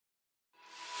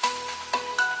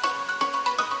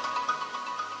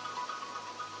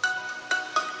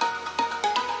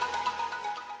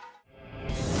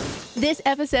This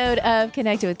episode of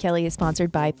Connected with Kelly is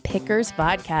sponsored by Pickers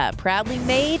Vodka, proudly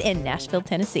made in Nashville,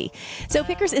 Tennessee. So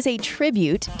Pickers is a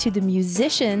tribute to the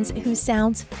musicians whose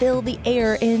sounds fill the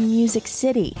air in Music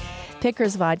City.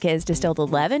 Pickers Vodka is distilled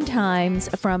 11 times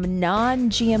from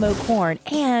non-GMO corn,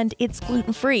 and it's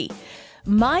gluten-free.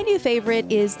 My new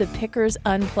favorite is the Pickers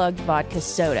Unplugged Vodka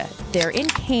Soda. They're in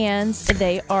cans.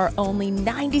 They are only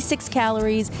 96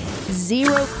 calories,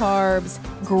 0 carbs,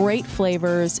 great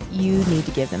flavors. You need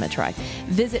to give them a try.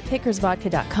 Visit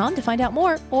pickersvodka.com to find out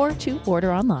more or to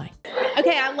order online.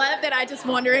 Okay, I love that I just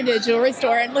wander into a jewelry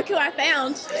store and look who I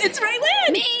found. It's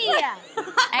RaeLynn. Me!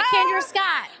 At Kendra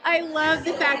Scott. I love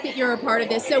the fact that you're a part of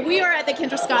this. So we are at the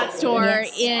Kendra Scott store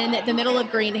in the middle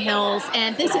of Green Hills,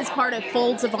 and this is part of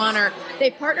Folds of Honor.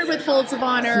 They've partnered with Folds of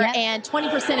Honor, and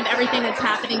 20% of everything that's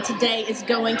happening today is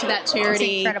going to that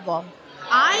charity. It's incredible.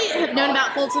 I have known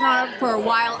about Folds of Honor for a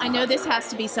while. I know this has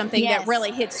to be something that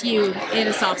really hits you in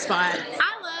a soft spot.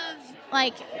 I love,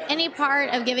 like, any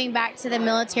part of giving back to the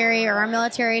military or our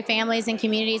military families and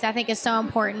communities, I think is so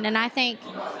important. And I think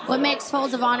what makes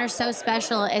Folds of Honor so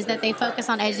special is that they focus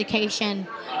on education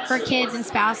for kids and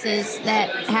spouses that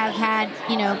have had,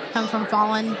 you know, come from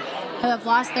fallen, who have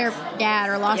lost their dad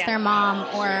or lost their mom,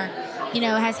 or, you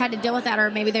know, has had to deal with that, or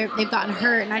maybe they've gotten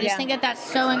hurt. And I just think that that's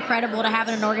so incredible to have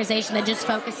an organization that just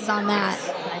focuses on that.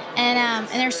 And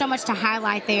there's so much to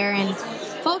highlight there. And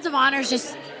Folds of Honor is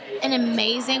just an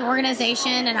amazing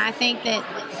organization, and I think that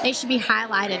they should be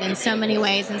highlighted in so many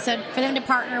ways. And so for them to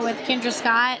partner with Kendra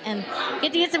Scott and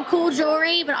get to get some cool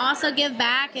jewelry, but also give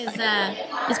back is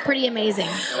pretty amazing.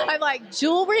 I like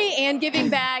jewelry and giving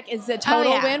back is a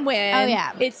total win-win. Oh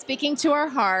yeah, it's speaking to our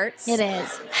hearts. It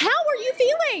is. How are you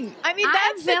feeling? I mean,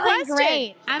 that's the question. I'm feeling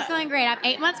great. I'm feeling great. I'm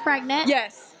 8 months pregnant.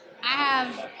 Yes. I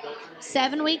have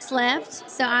 7 weeks left,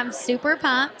 so I'm super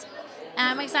pumped.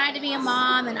 I'm excited to be a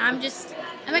mom, and I'm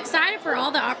excited for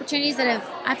all the opportunities that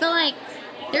I feel like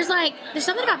there's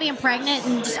something about being pregnant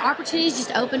and just opportunities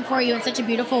just open for you in such a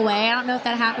beautiful way. I don't know if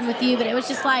that happened with you, but it was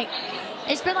just like,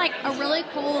 it's been like a really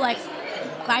cool, like,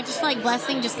 I just feel like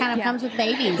blessing just kind of comes with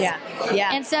babies.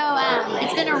 Yeah. And so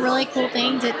it's been a really cool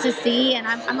thing to see, and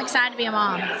I'm excited to be a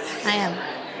mom. I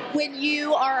am. When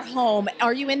you are home,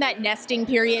 are you in that nesting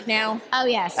period now? Oh,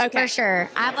 yes, for sure.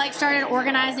 I've like started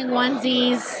organizing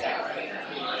onesies.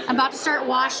 I'm about to start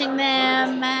washing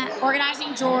them,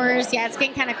 organizing drawers. Yeah, it's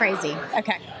getting kind of crazy.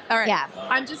 Okay. All right. Yeah.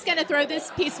 I'm just going to throw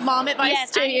this piece of mom advice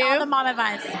to you. All the mom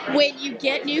advice. When you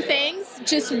get new things,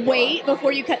 just wait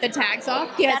before you cut the tags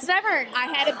off. That's what I've heard.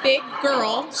 I had a big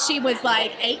girl. She was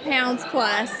like 8 pounds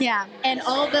plus. Yeah. And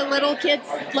all the little kids,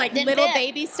 like little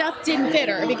baby stuff, didn't fit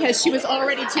her because she was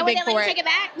already too big for it. Take it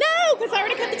back? No, because I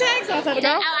already cut the tags off of it,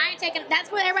 girl. Oh, I ain't taking.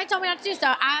 That's what everybody told me not to do, so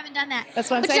I haven't done that. That's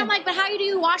what I'm saying. But I'm like, but how do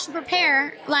you wash and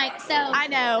prepare? Like, so. I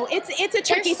know. It's a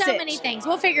tricky There's so many things.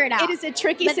 We'll figure it out. It is a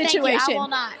tricky situation. Thank you. I will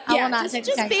not. I will not take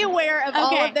just be aware of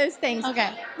all of those things.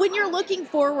 Okay. When you're looking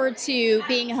forward to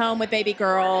being home with baby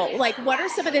girl, like, what are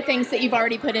some of the things that you've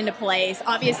already put into place?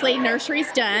 Obviously,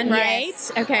 nursery's done, right?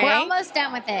 Yes. Okay. We're almost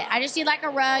done with it. I just need like a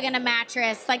rug and a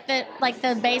mattress, like the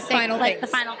basic, the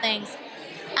final things.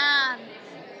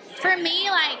 For me,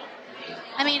 like,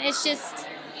 I mean, it's just,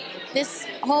 this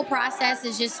whole process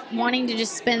is just wanting to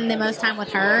just spend the most time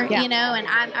with her, you know, and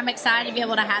I'm excited to be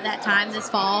able to have that time this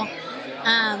fall.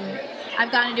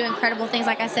 I've gotten to do incredible things,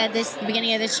 like I said, the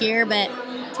beginning of this year, but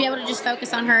to be able to just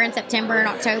focus on her in September and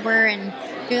October and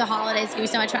through the holidays, it's going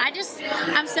to be so much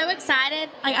fun. I'm so excited.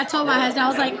 Like, I told my husband, I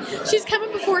was like, she's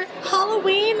coming before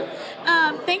Halloween,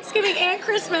 Thanksgiving, and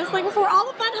Christmas, like before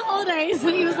all the fun holidays.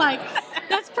 And he was like,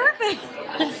 that's perfect.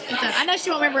 I know she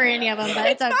won't remember any of them, but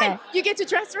it's okay. Fine. You get to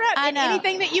dress her up in know.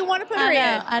 anything that you want to put her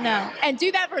in. I know. And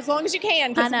do that for as long as you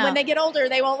can, because when they get older,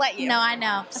 they won't let you. No, I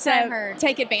know. That's so what I've heard.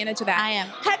 Take advantage of that. I am.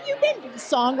 Have you been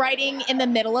songwriting in the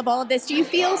middle of all of this? Do you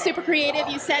feel super creative?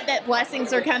 You said that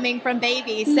blessings are coming from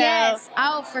babies. So. Yes.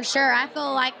 Oh, for sure. I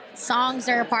feel like songs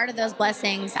are a part of those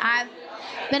blessings. I've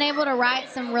been able to write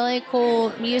some really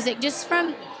cool music just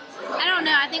from, I don't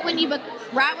know, I think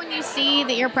right when you see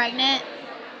that you're pregnant,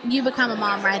 you become a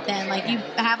mom right then. Like, you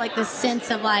have like this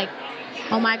sense of like,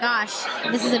 oh my gosh,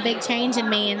 this is a big change in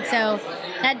me. And so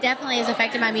that definitely has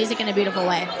affected my music in a beautiful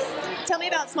way. Tell me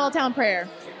about Small Town Prayer.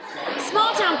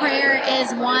 Small Town Prayer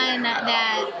is one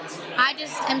that I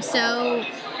just am so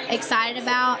excited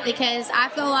about, because I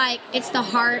feel like it's the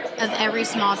heart of every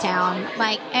small town.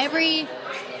 Like, I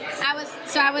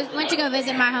went to go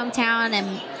visit my hometown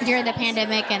and during the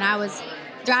pandemic, and I was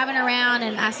driving around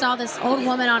and I saw this old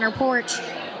woman on her porch.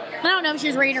 I don't know if she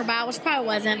was reading her Bible. She probably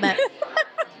wasn't, but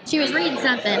she was reading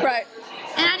something. Right.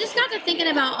 And I just got to thinking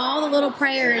about all the little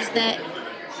prayers that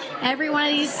every one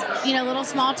of these, little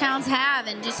small towns have,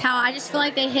 and just how I just feel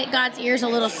like they hit God's ears a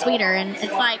little sweeter. And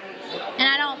it's like, and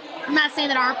I'm not saying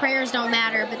that our prayers don't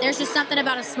matter, but there's just something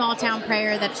about a small town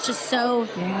prayer that's just so,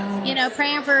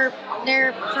 praying for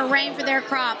rain for their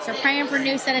crops, or praying for a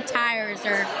new set of tires,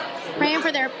 or praying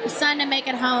for their son to make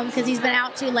it home because he's been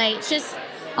out too late. It's just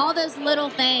all those little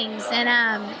things, and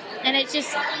it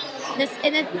just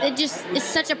it's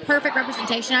such a perfect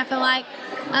representation, I feel like,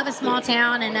 of a small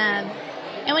town.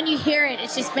 And when you hear it, it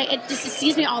just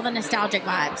gives me all the nostalgic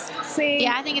vibes. See?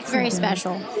 Yeah, I think it's very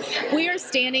special. We are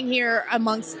standing here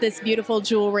amongst this beautiful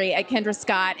jewelry at Kendra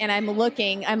Scott, and I'm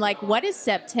like, what is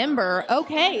September?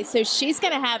 Okay, so she's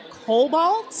going to have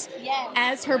cobalt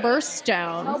as her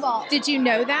birthstone. Cobalt. Did you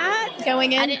know that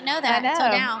going in? I didn't know that until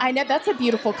now. I know. That's a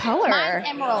beautiful color. Mine's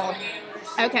emerald.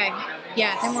 Okay.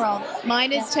 Yes. Emerald.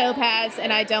 Mine is topaz,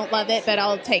 and I don't love it, but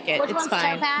I'll take it. Which it's one's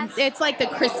fine. topaz? It's like the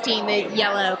Christine, the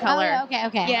yellow color. Oh,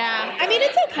 okay. Yeah. I mean,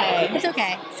 it's okay. It's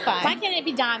okay. It's fine. Why can't it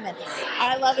be diamonds?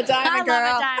 I love a diamond, girl.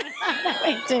 I love a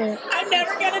diamond. Me too. I'm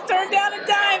never going to turn down a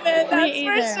diamond. That's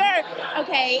for sure.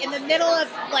 Okay. In the middle of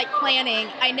planning,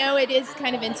 I know it is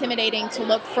kind of intimidating to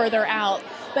look further out.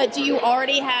 But do you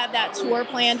already have that tour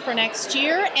planned for next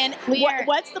year? And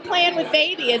what's the plan with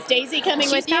baby? Is Daisy coming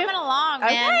with you? She's coming along,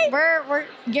 man. Okay. We're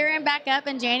gearing back up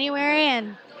in January,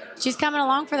 and she's coming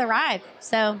along for the ride.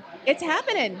 So it's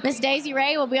happening. Miss Daisy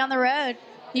Rae will be on the road.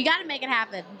 You got to make it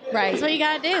happen. Right. That's what you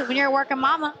got to do when you're a working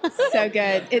mama. So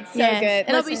good. It's so good.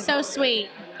 It'll be so sweet.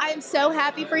 I am so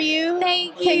happy for you.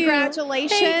 Thank you.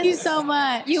 Congratulations. Thank you so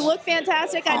much. You look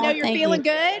fantastic. I know you're feeling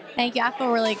good. Thank you. I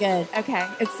feel really good. Okay.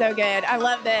 It's so good. I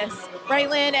love this.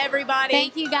 RaeLynn, everybody.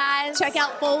 Thank you, guys. Check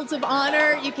out Folds of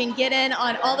Honor. You can get in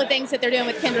on all the things that they're doing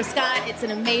with Kendra Scott. It's an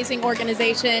amazing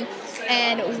organization.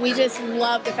 And we just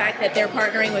love the fact that they're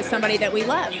partnering with somebody that we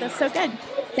love. That's so good.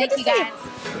 Thank you, guys.